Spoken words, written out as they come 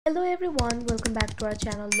Hello everyone, welcome back to our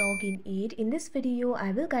channel Login Aid. In this video,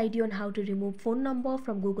 I will guide you on how to remove phone number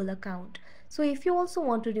from Google account. So if you also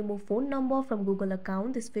want to remove phone number from Google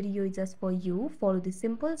account, this video is just for you. Follow the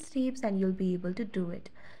simple steps and you'll be able to do it.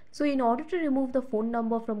 So in order to remove the phone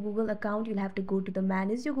number from Google account, you'll have to go to the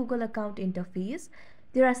Manage Your Google Account interface.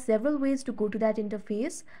 There are several ways to go to that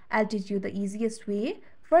interface. I'll teach you the easiest way.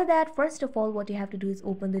 For that, first of all, what you have to do is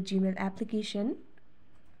open the Gmail application.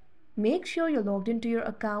 Make sure you're logged into your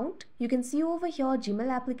account. You can see over here Gmail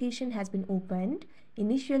application has been opened.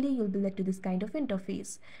 Initially, you'll be led to this kind of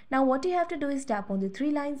interface. Now what you have to do is tap on the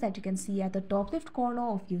three lines that you can see at the top left corner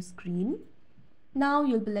of your screen. Now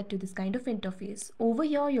you'll be led to this kind of interface. Over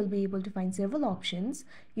here, you'll be able to find several options.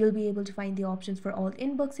 You'll be able to find the options for all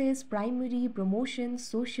inboxes, primary, promotions,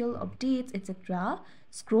 social, updates, etc.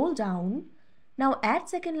 Scroll down. Now at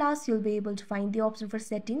second last, you'll be able to find the option for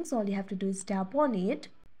settings. All you have to do is tap on it.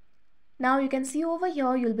 Now you can see over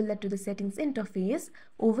here you'll be led to the settings interface.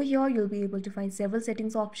 Over here you'll be able to find several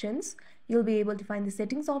settings options. You'll be able to find the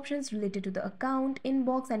settings options related to the account,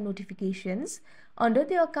 inbox and notifications. Under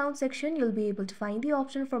the account section you'll be able to find the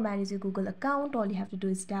option for manage your Google account. All you have to do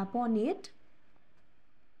is tap on it.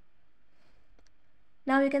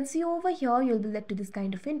 Now you can see over here you'll be led to this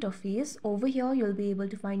kind of interface. Over here you'll be able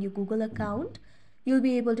to find your Google account. You'll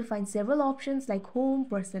be able to find several options like home,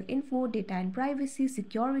 personal info, data and privacy,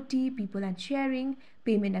 security, people and sharing,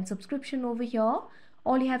 payment and subscription over here.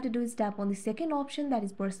 All you have to do is tap on the second option, that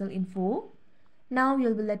is personal info. Now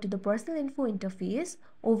you'll be led to the personal info interface.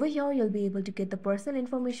 Over here you'll be able to get the personal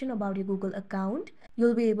information about your Google account.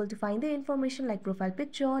 You'll be able to find the information like profile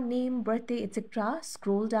picture, name, birthday, etc.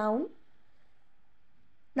 Scroll down.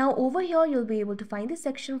 Now over here you'll be able to find the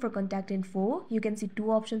section for contact info. You can see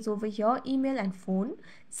two options over here, email and phone.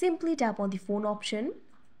 Simply tap on the phone option.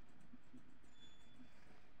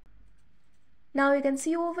 Now you can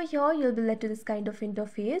see over here you'll be led to this kind of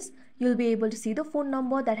interface. You'll be able to see the phone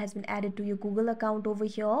number that has been added to your Google account over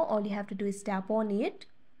here. All you have to do is tap on it.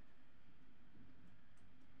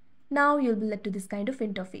 Now you'll be led to this kind of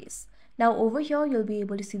interface. Now over here you'll be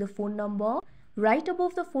able to see the phone number. Right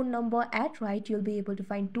above the phone number at right, you'll be able to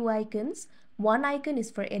find two icons. One icon is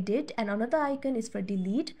for edit and another icon is for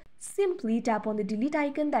delete. Simply tap on the delete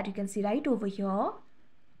icon that you can see right over here.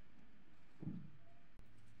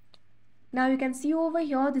 Now you can see over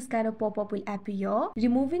here this kind of pop-up will appear.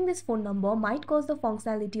 Removing this phone number might cause the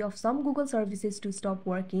functionality of some Google services to stop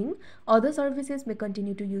working. Other services may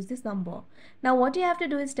continue to use this number. Now what you have to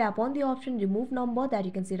do is tap on the option remove number that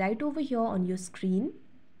you can see right over here on your screen.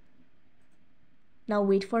 Now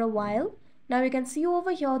wait for a while. Now you can see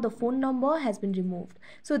over here the phone number has been removed.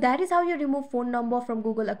 So that is how you remove phone number from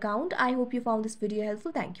Google account. I hope you found this video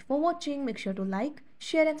helpful. Thank you for watching. Make sure to like,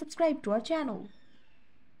 share and subscribe to our channel.